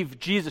receive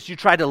Jesus, you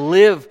try to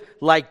live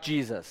like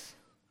Jesus.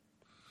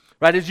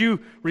 Right? As you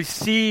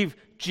receive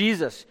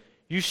Jesus,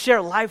 you share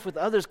life with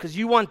others because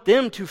you want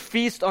them to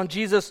feast on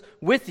Jesus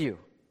with you.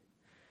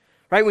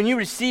 Right? When you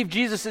receive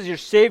Jesus as your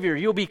Savior,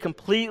 you'll be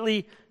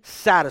completely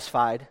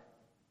satisfied.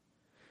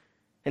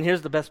 And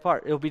here's the best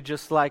part. It'll be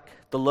just like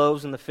the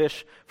loaves and the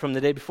fish from the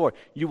day before.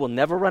 You will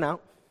never run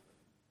out.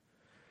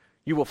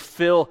 You will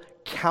fill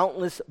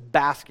countless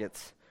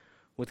baskets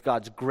with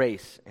God's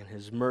grace and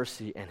His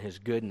mercy and His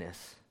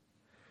goodness.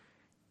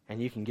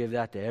 And you can give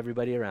that to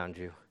everybody around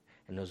you,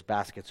 and those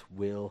baskets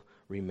will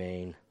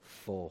remain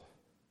full.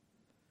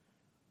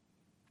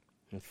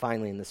 And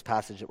finally, in this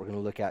passage that we're going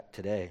to look at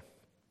today,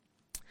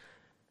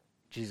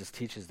 Jesus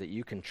teaches that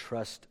you can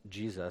trust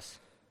Jesus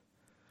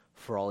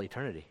for all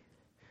eternity.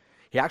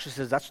 He actually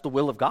says that's the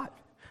will of God.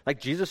 Like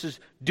Jesus is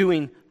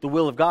doing the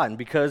will of God. And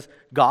because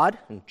God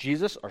and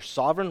Jesus are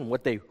sovereign,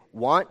 what they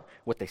want,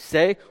 what they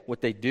say,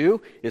 what they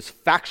do is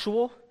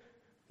factual.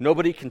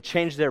 Nobody can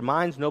change their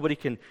minds. Nobody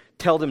can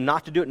tell them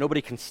not to do it.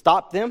 Nobody can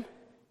stop them.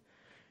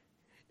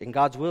 And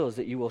God's will is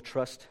that you will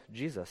trust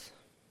Jesus.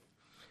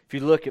 If you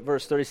look at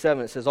verse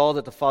 37, it says, all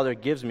that the Father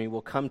gives me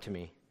will come to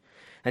me.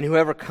 And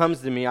whoever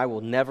comes to me I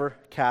will never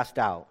cast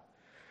out.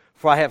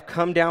 For I have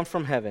come down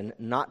from heaven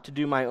not to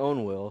do my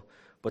own will,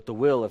 but the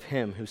will of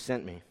him who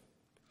sent me.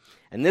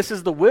 And this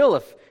is the will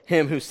of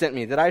him who sent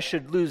me, that I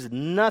should lose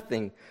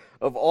nothing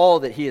of all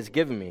that he has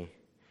given me,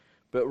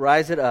 but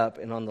rise it up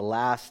and on the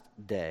last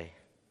day.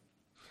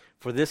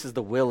 For this is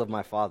the will of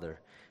my Father,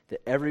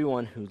 that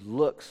everyone who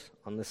looks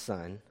on the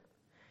Son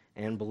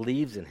and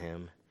believes in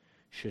him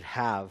should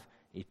have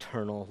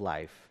eternal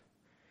life.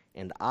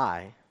 And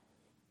I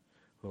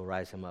will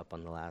rise him up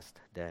on the last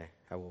day.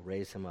 I will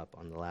raise him up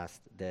on the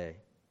last day.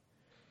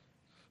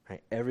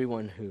 Right?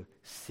 Everyone who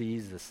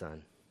sees the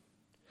Son,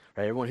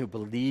 right? Everyone who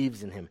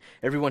believes in him,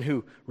 everyone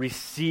who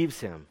receives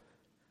him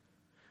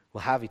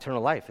will have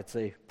eternal life. It's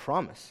a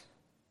promise.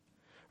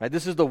 Right?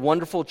 This is the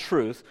wonderful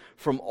truth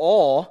from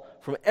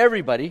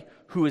everybody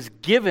who is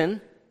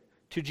given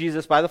to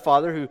Jesus by the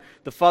Father, who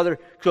the Father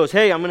goes,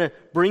 hey, I'm going to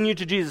bring you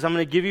to Jesus. I'm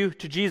going to give you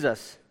to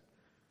Jesus.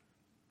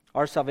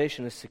 Our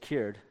salvation is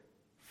secured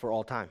for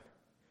all time.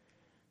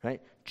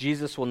 Right?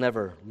 Jesus will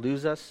never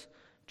lose us.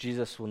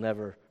 Jesus will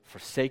never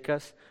forsake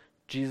us.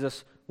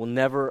 Jesus will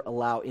never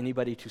allow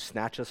anybody to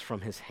snatch us from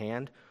his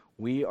hand.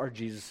 We are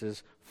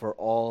Jesus's for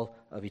all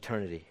of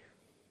eternity.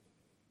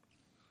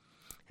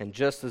 And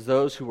just as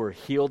those who were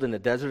healed in the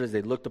desert, as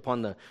they looked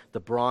upon the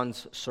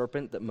bronze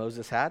serpent that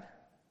Moses had,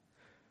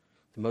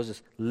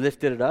 Moses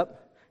lifted it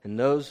up, and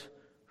those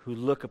who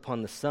look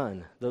upon the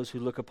Son, those who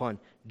look upon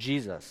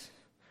Jesus,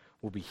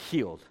 will be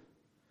healed,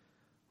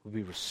 will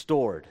be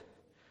restored,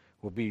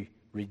 will be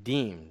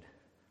redeemed.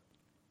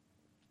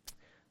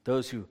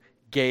 Those who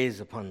gaze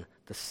upon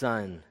the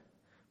Son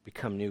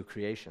become new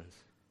creations.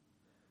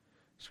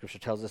 Scripture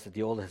tells us that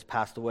the old has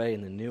passed away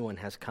and the new one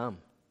has come.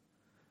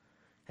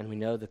 And we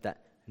know that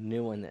that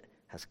new one that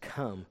has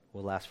come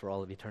will last for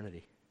all of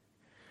eternity.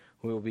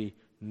 We will be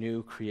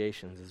new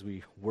creations as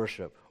we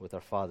worship with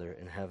our Father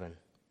in heaven.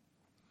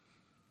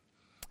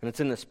 And it's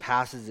in this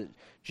passage that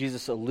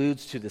Jesus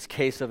alludes to this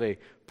case of a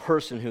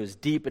person who is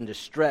deep in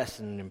distress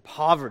and in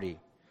poverty.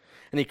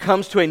 And he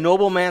comes to a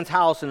nobleman's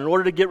house, and in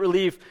order to get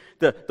relief,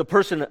 the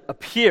person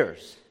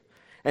appears.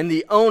 And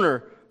the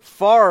owner,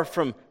 far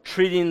from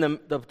treating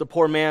the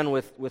poor man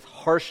with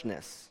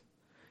harshness,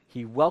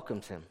 he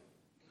welcomes him.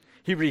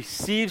 He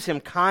receives him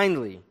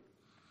kindly.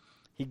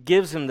 He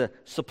gives him the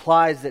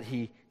supplies that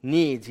he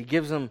needs. He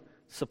gives him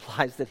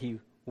supplies that he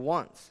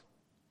wants.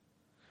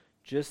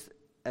 Just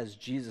as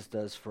Jesus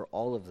does for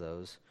all of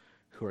those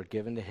who are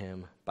given to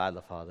him by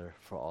the Father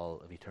for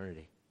all of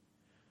eternity.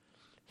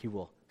 He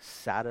will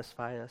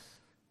satisfy us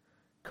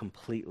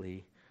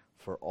completely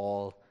for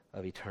all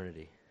of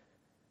eternity.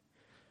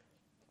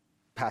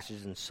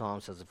 Passage in Psalm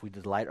says if we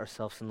delight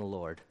ourselves in the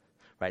Lord,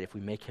 right, if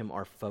we make him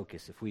our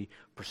focus, if we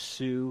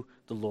pursue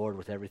the Lord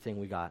with everything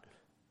we got,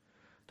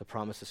 the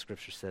promise of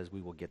Scripture says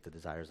we will get the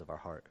desires of our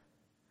heart,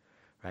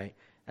 right?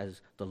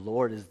 As the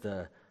Lord is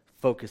the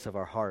focus of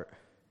our heart,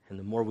 and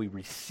the more we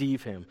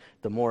receive him,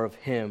 the more of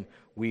him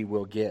we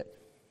will get.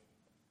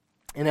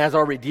 And as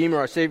our Redeemer,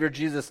 our Savior,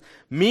 Jesus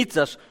meets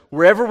us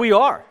wherever we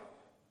are.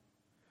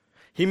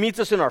 He meets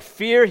us in our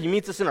fear. He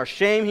meets us in our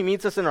shame. He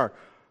meets us in our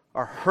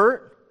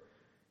hurt.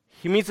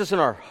 He meets us in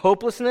our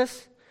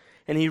hopelessness.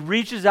 And he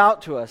reaches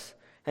out to us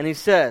and he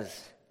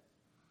says,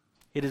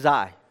 "It is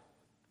I.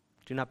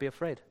 Do not be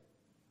afraid.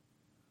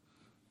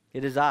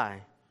 It is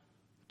I.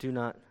 Do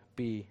not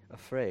be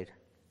afraid."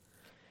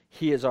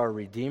 He is our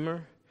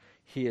Redeemer.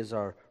 He is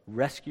our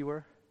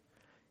rescuer.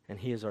 And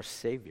he is our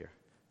Savior.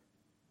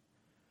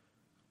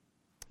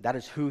 That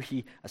is who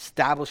he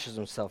establishes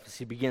himself as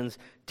he begins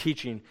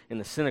teaching in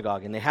the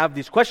synagogue. And they have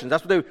these questions.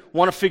 That's what they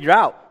want to figure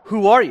out.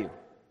 Who are you?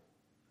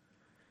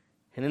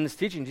 And in this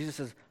teaching, Jesus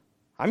says,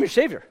 I'm your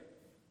Savior.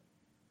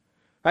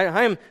 Right?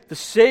 I am the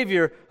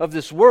Savior of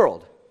this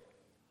world.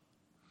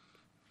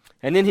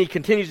 And then he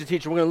continues to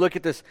teach. We're going to look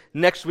at this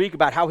next week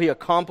about how he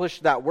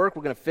accomplished that work.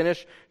 We're going to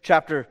finish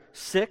chapter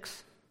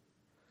 6.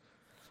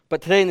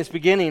 But today in this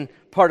beginning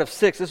part of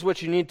 6, this is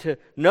what you need to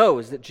know,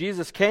 is that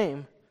Jesus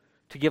came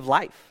to give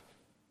life.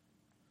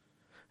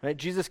 Right?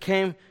 Jesus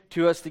came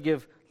to us to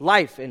give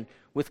life, and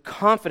with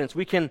confidence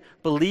we can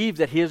believe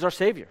that he is our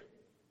Savior.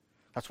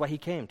 That's why he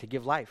came, to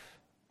give life.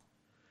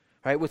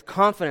 Right? With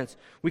confidence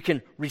we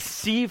can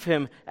receive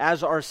him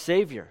as our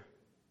Savior.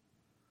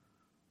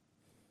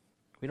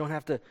 We don't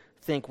have to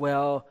think,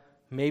 well,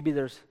 maybe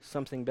there's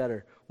something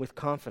better. With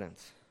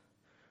confidence,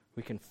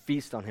 we can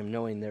feast on him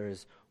knowing there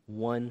is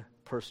one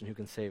person who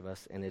can save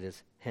us, and it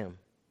is him.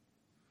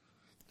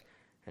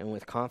 And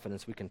with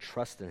confidence, we can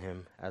trust in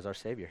him as our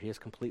Savior. He is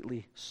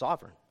completely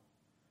sovereign.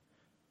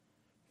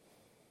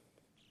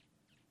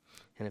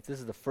 And if this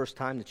is the first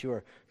time that you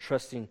are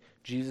trusting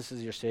Jesus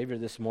as your Savior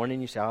this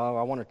morning, you say, oh,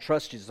 I want to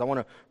trust Jesus. I want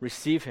to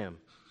receive him.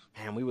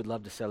 Man, we would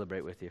love to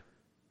celebrate with you.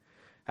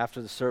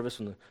 After the service,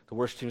 when the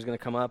worship team is going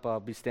to come up, I'll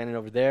be standing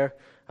over there.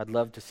 I'd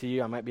love to see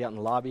you. I might be out in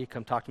the lobby.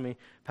 Come talk to me.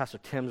 Pastor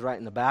Tim's right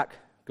in the back.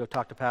 Go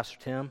talk to Pastor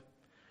Tim.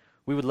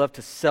 We would love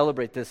to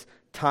celebrate this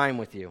time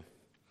with you.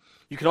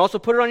 You can also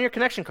put it on your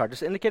connection card.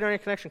 Just indicate it on your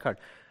connection card.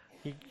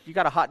 You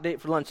got a hot date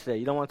for lunch today.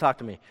 You don't want to talk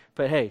to me.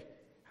 But hey,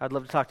 I'd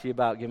love to talk to you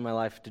about giving my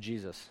life to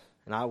Jesus.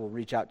 And I will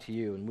reach out to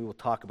you, and we will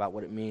talk about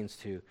what it means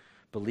to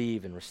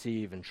believe and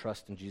receive and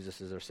trust in Jesus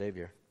as our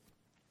Savior.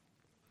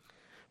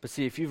 But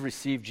see, if you've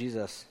received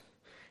Jesus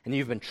and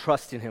you've been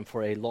trusting him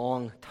for a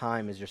long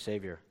time as your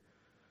Savior,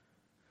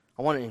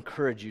 I want to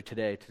encourage you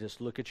today to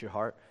just look at your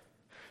heart,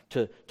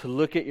 to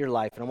look at your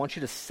life, and I want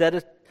you to set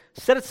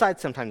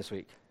aside sometime this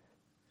week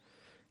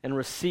and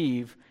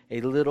receive a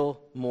little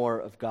more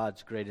of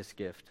God's greatest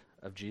gift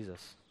of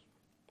Jesus.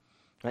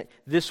 Right?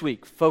 This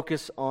week,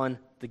 focus on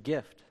the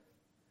gift.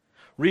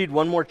 Read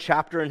one more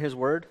chapter in his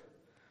word.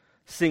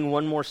 Sing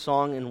one more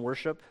song in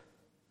worship.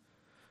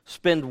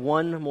 Spend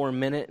one more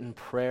minute in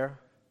prayer.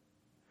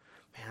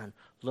 Man,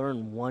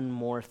 learn one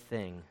more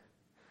thing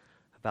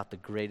about the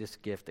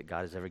greatest gift that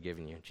God has ever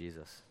given you,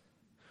 Jesus.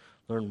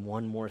 Learn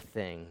one more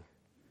thing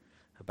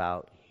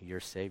about your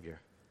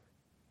Savior.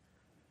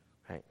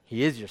 Right?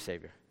 He is your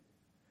Savior,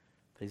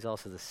 but he's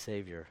also the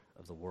Savior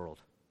of the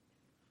world.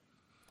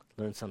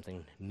 Learn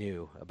something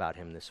new about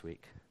him this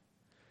week.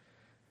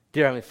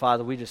 Dear Heavenly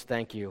Father, we just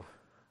thank you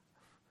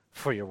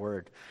for your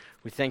word.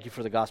 We thank you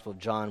for the Gospel of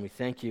John. We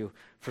thank you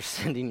for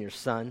sending your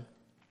Son.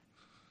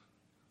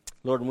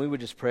 Lord, and we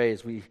would just pray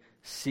as we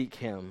seek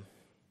him,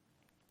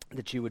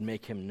 that you would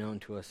make him known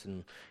to us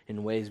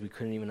in ways we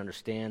couldn't even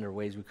understand or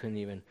ways we couldn't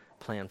even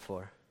plan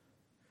for.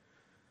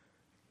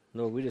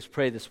 Lord, we just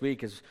pray this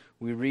week as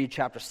we read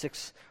chapter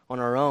 6 on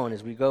our own,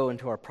 as we go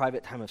into our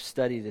private time of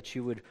study, that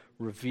you would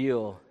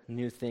reveal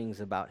new things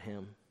about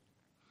him.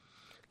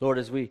 Lord,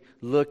 as we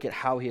look at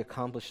how he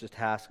accomplished the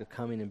task of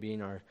coming and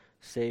being our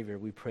Savior,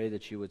 we pray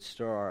that you would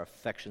stir our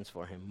affections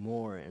for him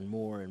more and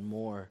more and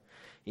more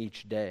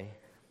each day.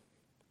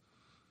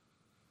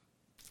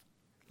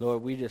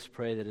 Lord, we just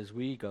pray that as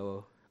we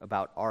go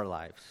about our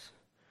lives,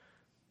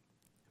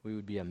 we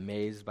would be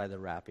amazed by the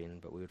wrapping,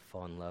 but we would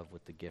fall in love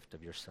with the gift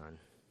of your Son.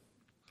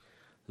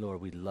 Lord,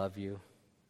 we love you.